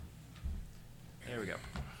go.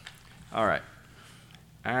 All right.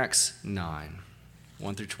 Acts 9,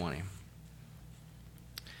 1 through 20.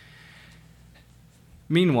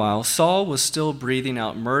 Meanwhile, Saul was still breathing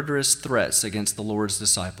out murderous threats against the Lord's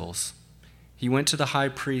disciples. He went to the high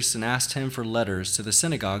priest and asked him for letters to the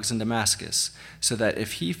synagogues in Damascus, so that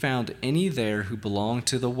if he found any there who belonged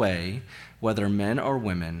to the way, whether men or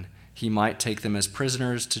women, he might take them as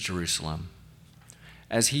prisoners to Jerusalem.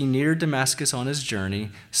 As he neared Damascus on his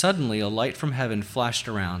journey, suddenly a light from heaven flashed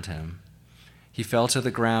around him. He fell to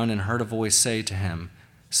the ground and heard a voice say to him,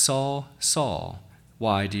 "Saul, Saul,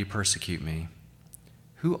 why do you persecute me?"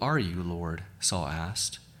 "Who are you, Lord?" Saul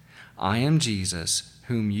asked. "I am Jesus,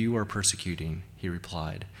 whom you are persecuting," he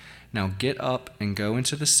replied. "Now get up and go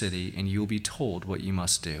into the city, and you will be told what you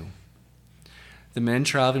must do." The men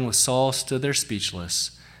traveling with Saul stood there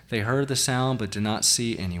speechless. They heard the sound but did not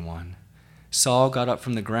see anyone. Saul got up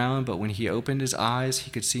from the ground, but when he opened his eyes,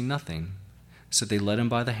 he could see nothing. So they led him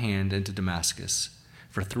by the hand into Damascus.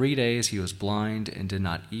 For 3 days he was blind and did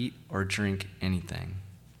not eat or drink anything.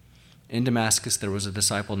 In Damascus there was a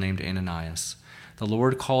disciple named Ananias. The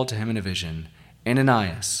Lord called to him in a vision,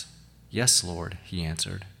 "Ananias." "Yes, Lord," he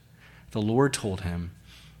answered. The Lord told him,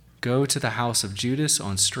 "Go to the house of Judas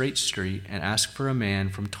on Straight Street and ask for a man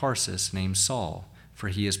from Tarsus named Saul, for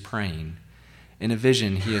he is praying. In a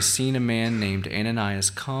vision he has seen a man named Ananias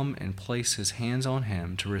come and place his hands on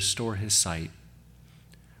him to restore his sight."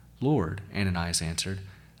 "Lord," Ananias answered,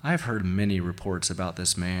 "I have heard many reports about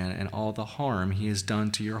this man and all the harm he has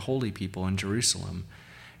done to your holy people in Jerusalem,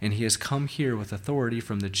 and he has come here with authority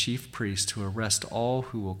from the chief priest to arrest all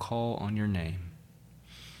who will call on your name."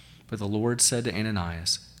 But the Lord said to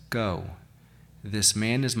Ananias, "Go. This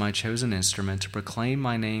man is my chosen instrument to proclaim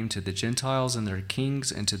my name to the Gentiles and their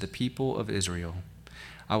kings and to the people of Israel.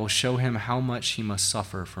 I will show him how much he must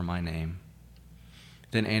suffer for my name."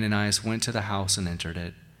 Then Ananias went to the house and entered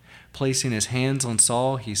it. Placing his hands on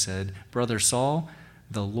Saul, he said, "Brother Saul,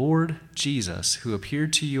 the Lord Jesus, who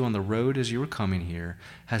appeared to you on the road as you were coming here,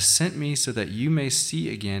 has sent me so that you may see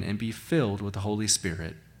again and be filled with the Holy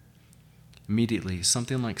Spirit." Immediately,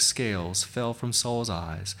 something like scales fell from Saul's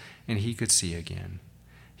eyes, and he could see again.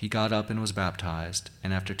 He got up and was baptized,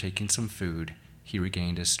 and after taking some food, he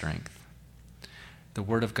regained his strength. The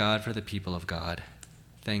word of God for the people of God.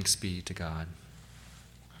 Thanks be to God.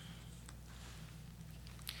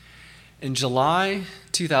 In July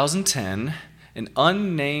 2010, an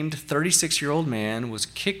unnamed 36-year-old man was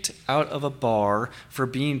kicked out of a bar for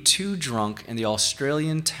being too drunk in the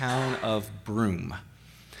Australian town of Broome.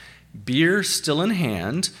 Beer still in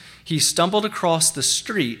hand, he stumbled across the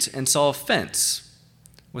street and saw a fence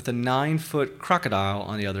with a 9-foot crocodile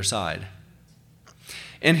on the other side.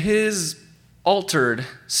 In his altered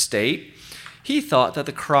state, he thought that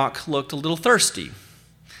the croc looked a little thirsty,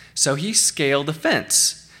 so he scaled the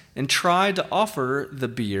fence and tried to offer the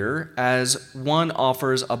beer as one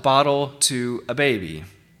offers a bottle to a baby.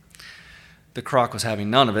 The croc was having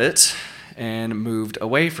none of it and moved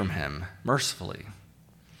away from him mercifully.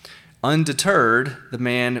 Undeterred, the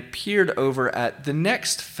man peered over at the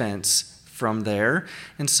next fence from there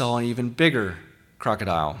and saw an even bigger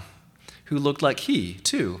crocodile, who looked like he,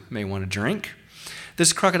 too, may want a drink.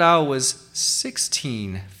 This crocodile was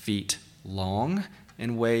 16 feet long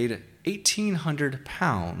and weighed 1,800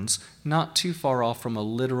 pounds, not too far off from a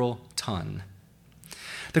literal ton.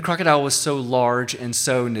 The crocodile was so large and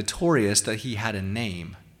so notorious that he had a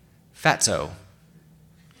name, Fatso.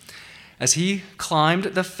 As he climbed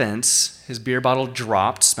the fence, his beer bottle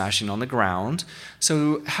dropped, smashing on the ground.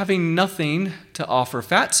 So, having nothing to offer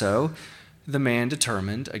Fatso, the man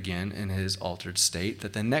determined, again in his altered state,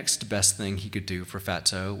 that the next best thing he could do for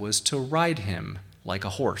Fatso was to ride him like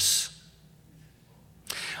a horse.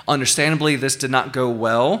 Understandably, this did not go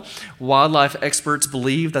well. Wildlife experts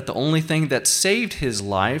believe that the only thing that saved his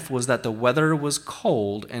life was that the weather was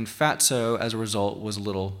cold and Fatso, as a result, was a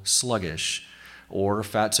little sluggish. Or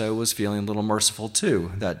Fatso was feeling a little merciful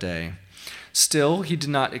too that day. Still, he did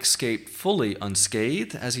not escape fully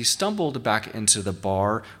unscathed as he stumbled back into the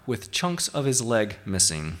bar with chunks of his leg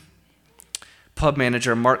missing. Pub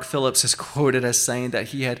manager Mark Phillips is quoted as saying that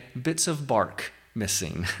he had bits of bark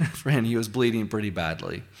missing, and he was bleeding pretty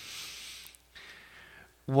badly.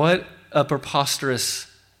 What a preposterous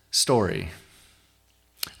story.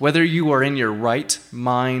 Whether you are in your right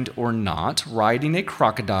mind or not, riding a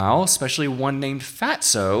crocodile, especially one named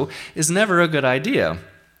Fatso, is never a good idea.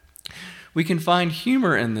 We can find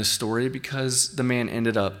humor in this story because the man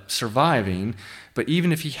ended up surviving, but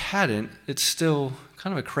even if he hadn't, it's still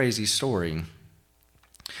kind of a crazy story.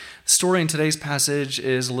 The story in today's passage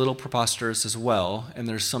is a little preposterous as well, and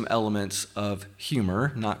there's some elements of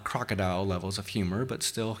humor, not crocodile levels of humor, but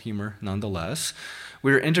still humor nonetheless.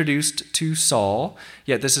 We are introduced to Saul,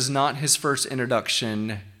 yet this is not his first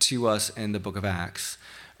introduction to us in the book of Acts.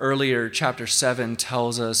 Earlier, chapter 7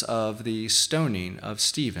 tells us of the stoning of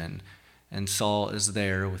Stephen, and Saul is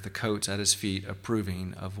there with the coats at his feet,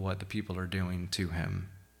 approving of what the people are doing to him.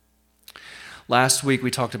 Last week, we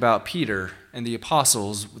talked about Peter and the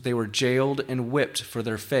apostles. They were jailed and whipped for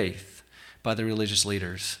their faith by the religious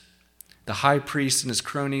leaders. The high priest and his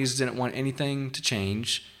cronies didn't want anything to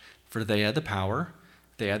change, for they had the power,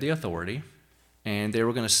 they had the authority, and they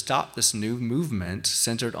were going to stop this new movement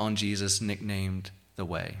centered on Jesus, nicknamed the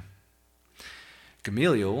Way.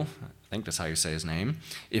 Gamaliel, I think that's how you say his name,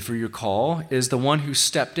 if you recall, is the one who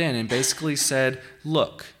stepped in and basically said,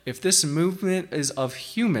 look, if this movement is of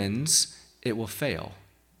humans, it will fail.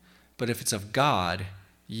 But if it's of God,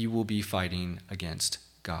 you will be fighting against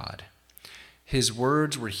God. His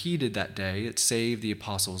words were heeded that day. It saved the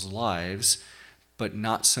apostles' lives, but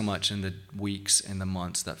not so much in the weeks and the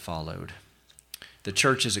months that followed. The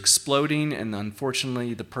church is exploding, and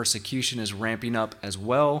unfortunately, the persecution is ramping up as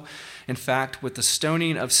well. In fact, with the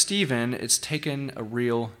stoning of Stephen, it's taken a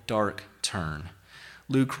real dark turn.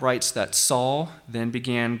 Luke writes that Saul then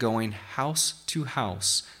began going house to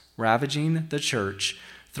house, ravaging the church,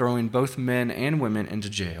 throwing both men and women into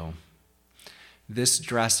jail. This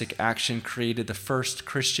drastic action created the first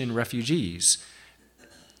Christian refugees.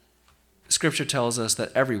 Scripture tells us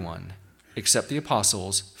that everyone, except the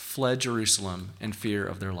apostles, fled Jerusalem in fear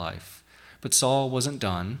of their life. But Saul wasn't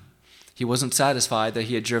done. He wasn't satisfied that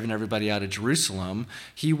he had driven everybody out of Jerusalem.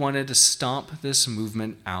 He wanted to stomp this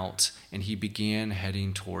movement out, and he began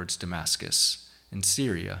heading towards Damascus in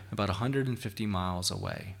Syria, about 150 miles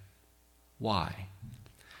away. Why?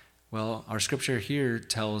 Well, our scripture here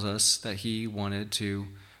tells us that he wanted to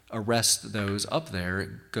arrest those up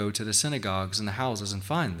there, go to the synagogues and the houses and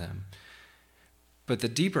find them. But the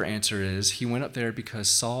deeper answer is he went up there because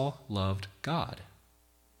Saul loved God.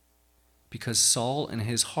 Because Saul in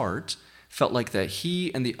his heart felt like that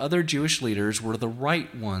he and the other Jewish leaders were the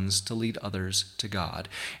right ones to lead others to God.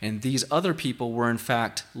 And these other people were in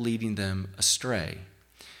fact leading them astray.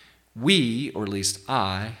 We, or at least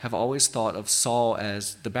I, have always thought of Saul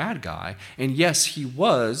as the bad guy. And yes, he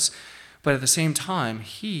was, but at the same time,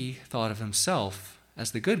 he thought of himself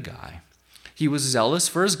as the good guy. He was zealous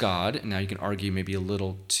for his God, and now you can argue maybe a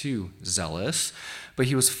little too zealous, but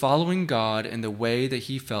he was following God in the way that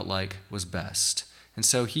he felt like was best. And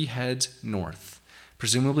so he heads north,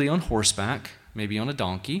 presumably on horseback, maybe on a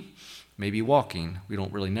donkey, maybe walking, we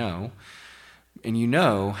don't really know. And you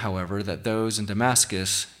know, however, that those in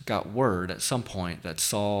Damascus got word at some point that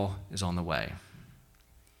Saul is on the way.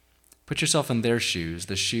 Put yourself in their shoes,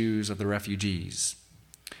 the shoes of the refugees.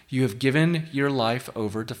 You have given your life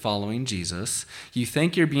over to following Jesus. You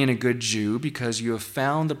think you're being a good Jew because you have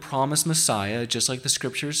found the promised Messiah, just like the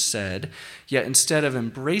scriptures said. Yet instead of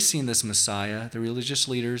embracing this Messiah, the religious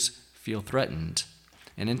leaders feel threatened.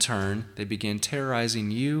 And in turn, they begin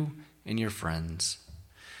terrorizing you and your friends.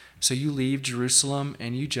 So you leave Jerusalem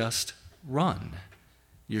and you just run.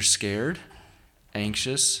 You're scared,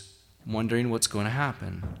 anxious, wondering what's going to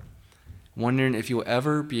happen, wondering if you'll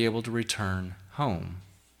ever be able to return home.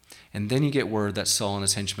 And then you get word that Saul and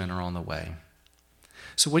his henchmen are on the way.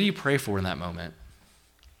 So what do you pray for in that moment?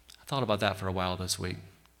 I thought about that for a while this week.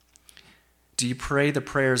 Do you pray the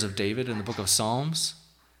prayers of David in the book of Psalms?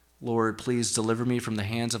 Lord, please deliver me from the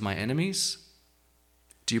hands of my enemies.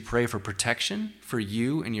 Do you pray for protection for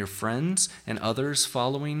you and your friends and others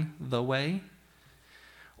following the way?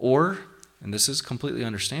 Or, and this is completely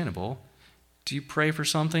understandable, do you pray for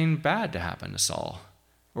something bad to happen to Saul?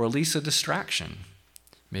 Or at least a distraction?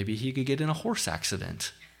 Maybe he could get in a horse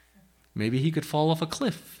accident. Maybe he could fall off a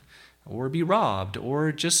cliff or be robbed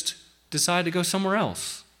or just decide to go somewhere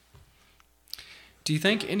else. Do you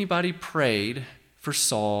think anybody prayed for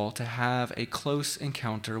Saul to have a close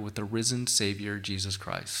encounter with the risen Savior, Jesus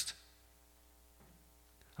Christ?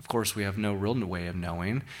 Of course, we have no real way of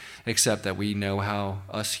knowing, except that we know how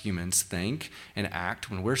us humans think and act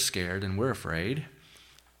when we're scared and we're afraid.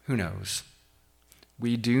 Who knows?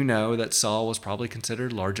 We do know that Saul was probably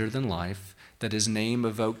considered larger than life, that his name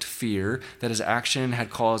evoked fear, that his action had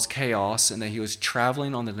caused chaos, and that he was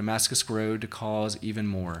traveling on the Damascus road to cause even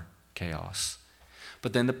more chaos.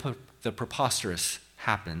 But then the preposterous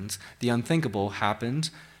happened. The unthinkable happened.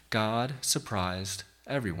 God surprised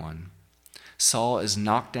everyone. Saul is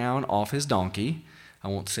knocked down off his donkey. I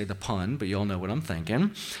won't say the pun, but you'll know what I'm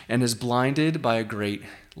thinking. And is blinded by a great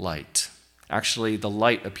light. Actually, the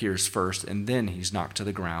light appears first, and then he's knocked to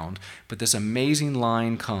the ground. But this amazing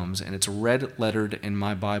line comes, and it's red-lettered in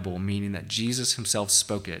my Bible, meaning that Jesus himself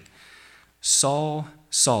spoke it. Saul,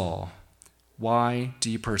 Saul, why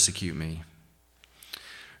do you persecute me?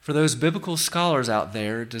 For those biblical scholars out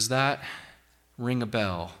there, does that ring a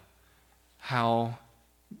bell? How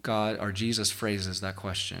God or Jesus phrases that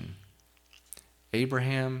question.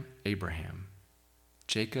 Abraham, Abraham.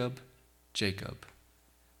 Jacob, Jacob.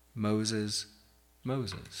 Moses,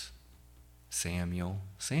 Moses. Samuel,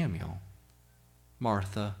 Samuel.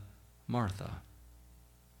 Martha, Martha.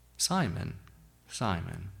 Simon,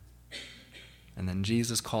 Simon. And then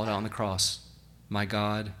Jesus called out on the cross, my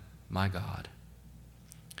God, my God.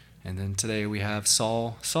 And then today we have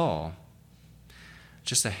Saul, Saul.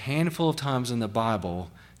 Just a handful of times in the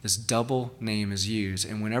Bible, this double name is used.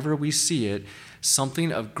 And whenever we see it,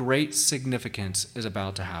 something of great significance is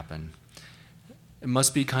about to happen. It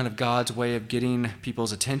must be kind of God's way of getting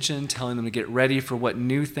people's attention, telling them to get ready for what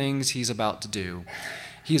new things he's about to do.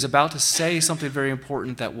 He's about to say something very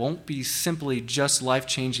important that won't be simply just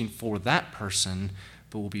life-changing for that person,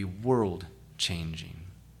 but will be world-changing.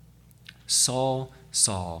 Saul,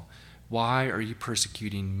 Saul, why are you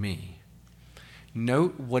persecuting me?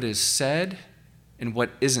 Note what is said and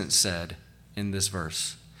what isn't said in this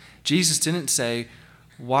verse. Jesus didn't say,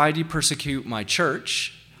 why do you persecute my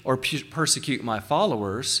church or persecute my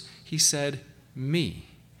followers? He said, me.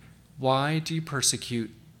 Why do you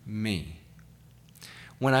persecute me?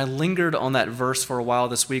 When I lingered on that verse for a while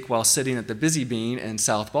this week while sitting at the Busy Bean in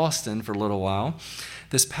South Boston for a little while,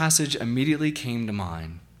 this passage immediately came to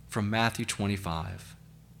mind from Matthew 25.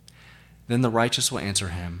 Then the righteous will answer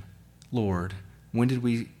him, Lord, when did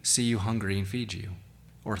we see you hungry and feed you,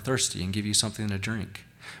 or thirsty and give you something to drink?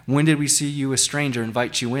 When did we see you a stranger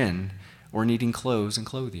invite you in, or needing clothes and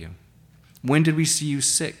clothe you? When did we see you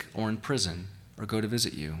sick or in prison, or go to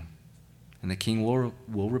visit you? And the king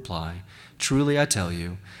will reply, truly I tell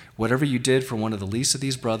you, whatever you did for one of the least of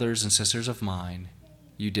these brothers and sisters of mine,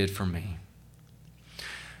 you did for me.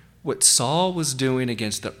 What Saul was doing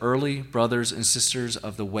against the early brothers and sisters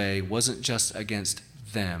of the way wasn't just against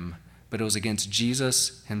them, but it was against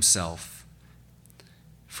Jesus himself.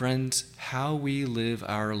 Friends, how we live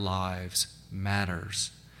our lives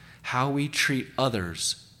matters. How we treat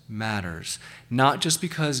others matters. Not just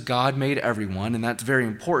because God made everyone, and that's very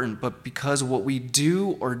important, but because what we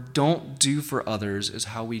do or don't do for others is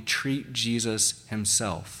how we treat Jesus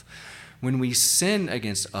himself. When we sin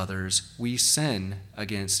against others, we sin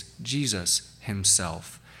against Jesus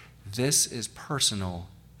himself. This is personal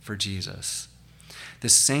for Jesus. The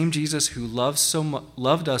same Jesus who loved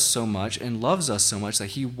us so much and loves us so much that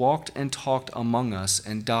he walked and talked among us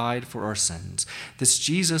and died for our sins. This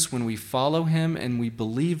Jesus, when we follow him and we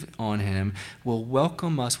believe on him, will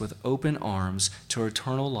welcome us with open arms to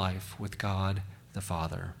eternal life with God the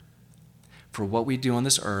Father. For what we do on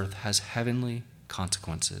this earth has heavenly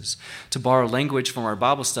consequences. To borrow language from our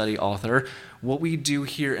Bible study author, what we do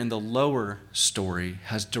here in the lower story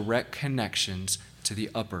has direct connections to the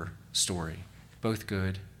upper story, both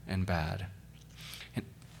good and bad. And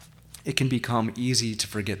it can become easy to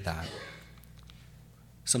forget that.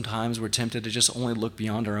 Sometimes we're tempted to just only look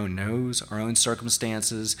beyond our own nose, our own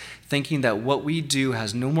circumstances, thinking that what we do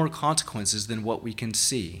has no more consequences than what we can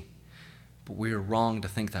see. But we are wrong to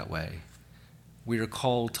think that way. We are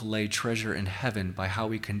called to lay treasure in heaven by how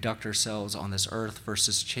we conduct ourselves on this earth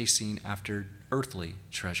versus chasing after earthly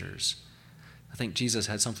treasures. I think Jesus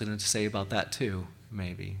had something to say about that too,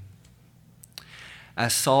 maybe.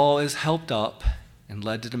 As Saul is helped up and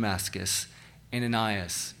led to Damascus,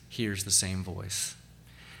 Ananias hears the same voice.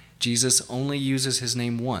 Jesus only uses his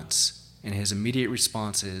name once, and his immediate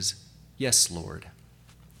response is, "Yes, Lord."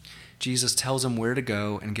 Jesus tells him where to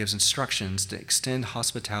go and gives instructions to extend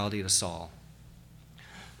hospitality to Saul.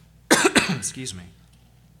 Excuse me.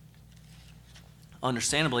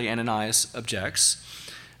 Understandably, Ananias objects.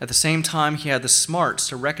 At the same time, he had the smarts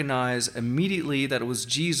to recognize immediately that it was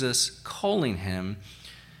Jesus calling him,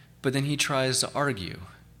 but then he tries to argue.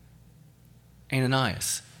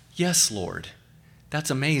 Ananias, yes, Lord. That's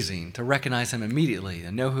amazing to recognize him immediately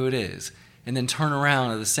and know who it is, and then turn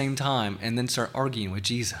around at the same time and then start arguing with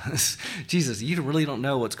Jesus. Jesus, you really don't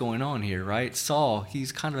know what's going on here, right? Saul,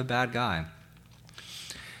 he's kind of a bad guy.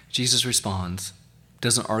 Jesus responds,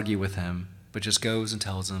 doesn't argue with him, but just goes and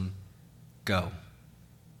tells him, go.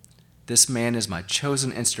 This man is my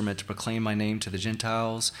chosen instrument to proclaim my name to the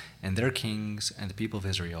Gentiles and their kings and the people of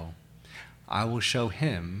Israel. I will show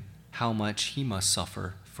him how much he must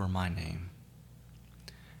suffer for my name.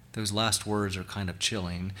 Those last words are kind of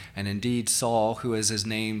chilling, and indeed Saul, who has his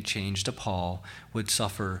name changed to Paul, would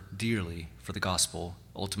suffer dearly for the gospel,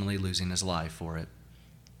 ultimately losing his life for it.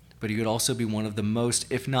 But he would also be one of the most,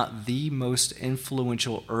 if not the most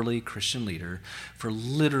influential early Christian leader, for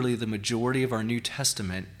literally the majority of our New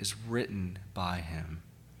Testament is written by him.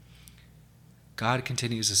 God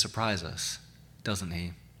continues to surprise us, doesn't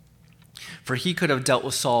he? For he could have dealt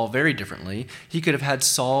with Saul very differently. He could have had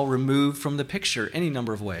Saul removed from the picture any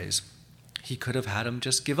number of ways. He could have had him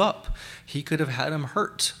just give up. He could have had him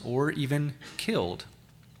hurt or even killed.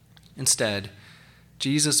 Instead,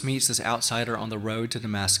 Jesus meets this outsider on the road to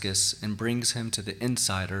Damascus and brings him to the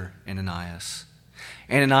insider, Ananias.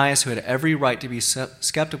 Ananias, who had every right to be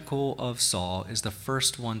skeptical of Saul, is the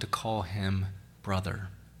first one to call him brother.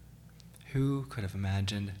 Who could have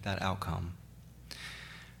imagined that outcome?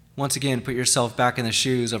 Once again, put yourself back in the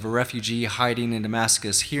shoes of a refugee hiding in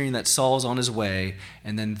Damascus, hearing that Saul's on his way,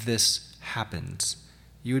 and then this happens.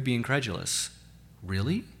 You would be incredulous.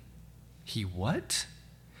 Really? He what?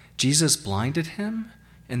 Jesus blinded him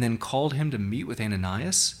and then called him to meet with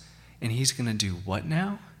Ananias, and he's going to do what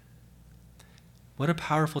now? What a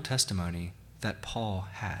powerful testimony that Paul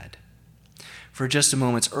had. For just a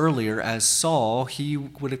moment earlier, as Saul, he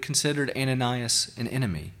would have considered Ananias an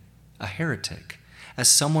enemy, a heretic, as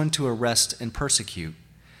someone to arrest and persecute.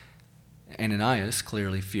 Ananias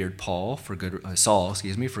clearly feared Saul for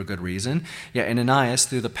good reason. Yet Ananias,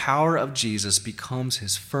 through the power of Jesus, becomes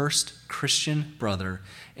his first Christian brother,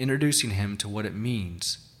 introducing him to what it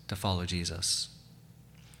means to follow Jesus.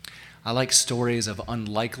 I like stories of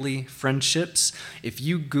unlikely friendships. If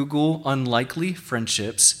you Google unlikely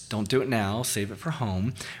friendships, don't do it now, save it for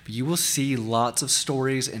home, but you will see lots of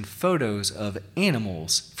stories and photos of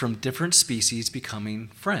animals from different species becoming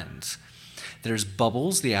friends. There's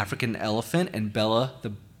Bubbles, the African elephant, and Bella,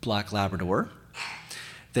 the black Labrador.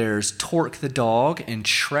 There's Torque the dog and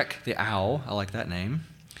Shrek the owl. I like that name.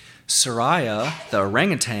 Soraya, the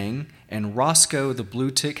orangutan, and Roscoe, the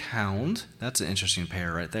blue tick hound. That's an interesting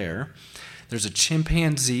pair right there. There's a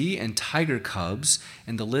chimpanzee and tiger cubs,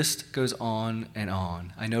 and the list goes on and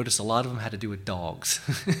on. I noticed a lot of them had to do with dogs.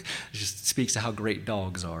 It just speaks to how great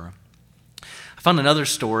dogs are. I found another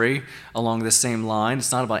story along the same line.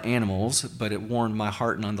 It's not about animals, but it warmed my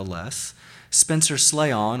heart nonetheless. Spencer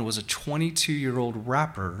Slayon was a 22-year-old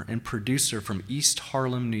rapper and producer from East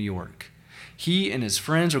Harlem, New York. He and his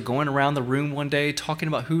friends were going around the room one day talking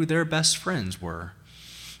about who their best friends were.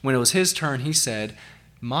 When it was his turn, he said,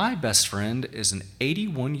 "My best friend is an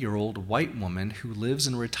 81-year-old white woman who lives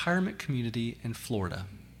in a retirement community in Florida."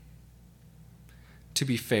 To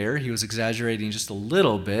be fair, he was exaggerating just a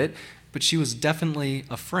little bit, but she was definitely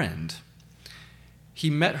a friend.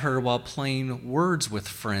 He met her while playing Words with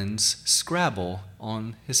Friends Scrabble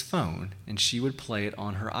on his phone, and she would play it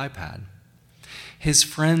on her iPad. His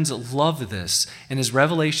friends loved this, and his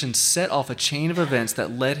revelation set off a chain of events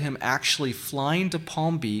that led him actually flying to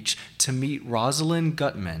Palm Beach to meet Rosalind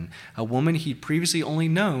Gutman, a woman he'd previously only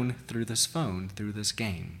known through this phone, through this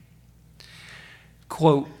game.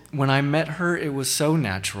 Quote, "When I met her, it was so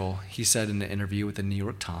natural," he said in an interview with the New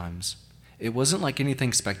York Times. "It wasn't like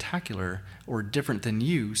anything spectacular or different than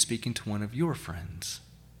you speaking to one of your friends."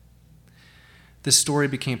 This story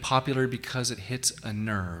became popular because it hits a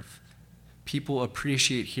nerve. People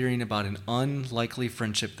appreciate hearing about an unlikely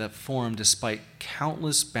friendship that formed despite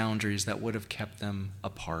countless boundaries that would have kept them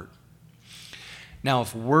apart. Now,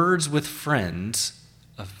 if Words with Friends,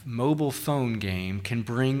 a mobile phone game, can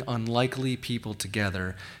bring unlikely people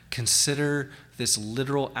together, consider this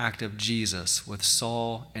literal act of Jesus with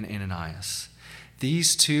Saul and Ananias.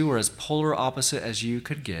 These two are as polar opposite as you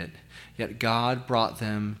could get, yet God brought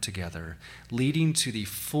them together, leading to the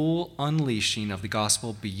full unleashing of the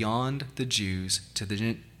gospel beyond the Jews to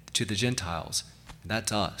the Gentiles.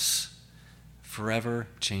 That's us, forever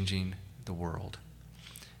changing the world.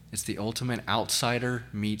 It's the ultimate outsider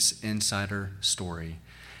meets insider story.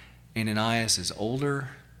 Ananias is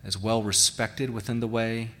older, as well respected within the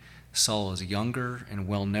way. Saul is younger and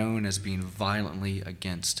well known as being violently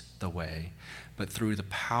against the way. But through the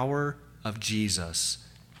power of Jesus,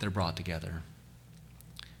 they're brought together.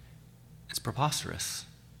 It's preposterous.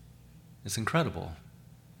 It's incredible.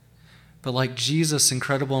 But like Jesus'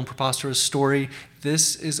 incredible and preposterous story,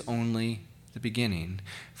 this is only the beginning.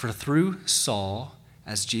 For through Saul,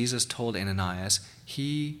 as Jesus told Ananias,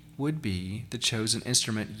 he would be the chosen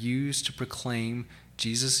instrument used to proclaim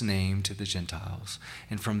Jesus' name to the Gentiles.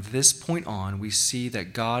 And from this point on, we see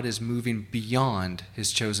that God is moving beyond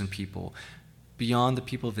his chosen people, beyond the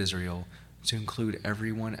people of Israel, to include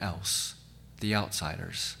everyone else, the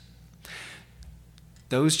outsiders.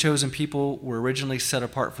 Those chosen people were originally set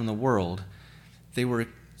apart from the world. They were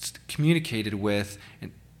communicated with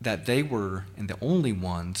that they were, and the only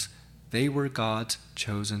ones, they were God's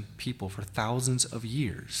chosen people for thousands of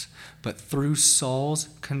years. But through Saul's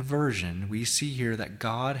conversion, we see here that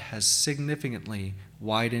God has significantly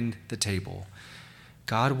widened the table.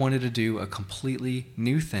 God wanted to do a completely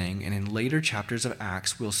new thing, and in later chapters of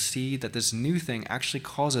Acts, we'll see that this new thing actually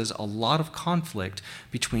causes a lot of conflict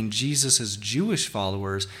between Jesus' Jewish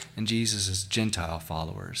followers and Jesus' Gentile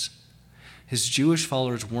followers. His Jewish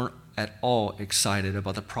followers weren't at all excited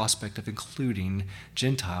about the prospect of including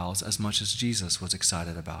Gentiles as much as Jesus was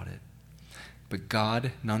excited about it. But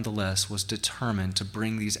God, nonetheless, was determined to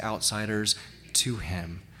bring these outsiders to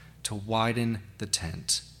him, to widen the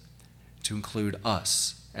tent, to include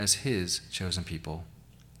us as his chosen people.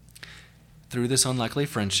 Through this unlikely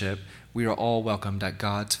friendship, we are all welcomed at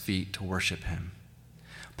God's feet to worship him.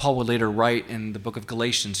 Paul would later write in the book of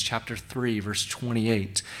Galatians, chapter 3, verse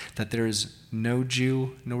 28, that there is no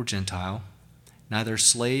Jew nor Gentile, neither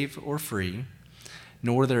slave or free,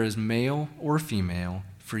 nor there is male or female,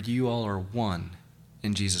 for you all are one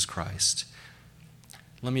in Jesus Christ.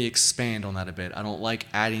 Let me expand on that a bit. I don't like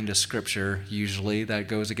adding to Scripture usually. That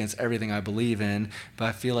goes against everything I believe in, but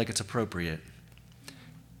I feel like it's appropriate.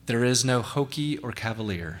 There is no Hokie or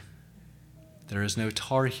Cavalier. There is no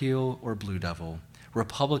Tar Heel or Blue Devil,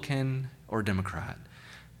 Republican or Democrat,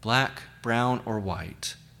 black, brown, or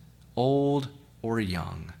white, old or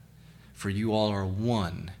young, for you all are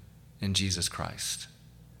one in Jesus Christ.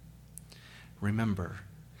 Remember,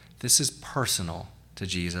 this is personal to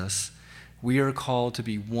Jesus. We are called to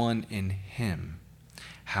be one in him.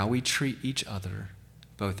 How we treat each other,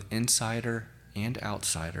 both insider and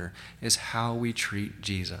outsider, is how we treat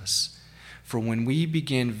Jesus. For when we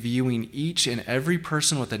begin viewing each and every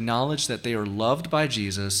person with the knowledge that they are loved by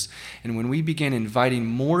Jesus, and when we begin inviting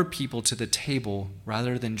more people to the table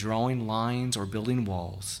rather than drawing lines or building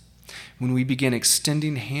walls, when we begin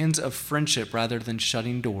extending hands of friendship rather than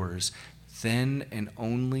shutting doors, then and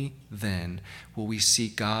only then will we see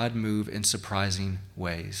God move in surprising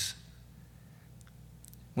ways.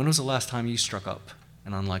 When was the last time you struck up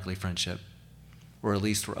an unlikely friendship, or at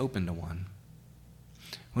least were open to one?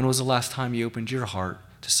 When was the last time you opened your heart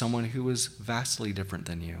to someone who was vastly different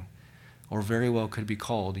than you, or very well could be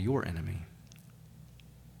called your enemy?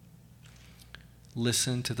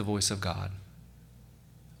 Listen to the voice of God.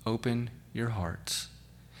 Open your hearts,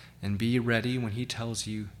 and be ready when he tells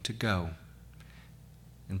you to go,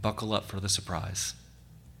 and buckle up for the surprise.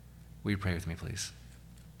 Will you pray with me, please?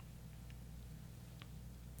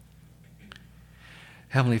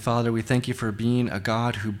 Heavenly Father, we thank you for being a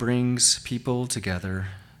God who brings people together,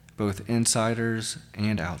 both insiders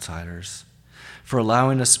and outsiders, for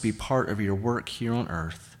allowing us to be part of your work here on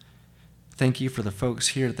earth. Thank you for the folks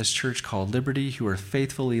here at this church called Liberty who are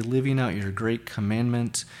faithfully living out your great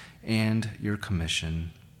commandment and your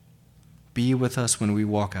commission. Be with us when we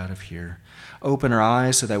walk out of here. Open our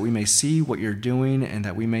eyes so that we may see what you're doing and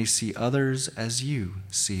that we may see others as you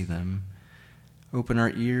see them. Open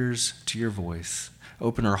our ears to your voice.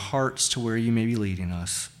 Open our hearts to where you may be leading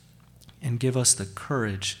us. And give us the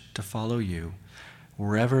courage to follow you,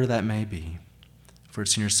 wherever that may be. For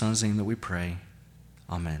it's in your Son's name that we pray.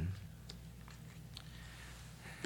 Amen.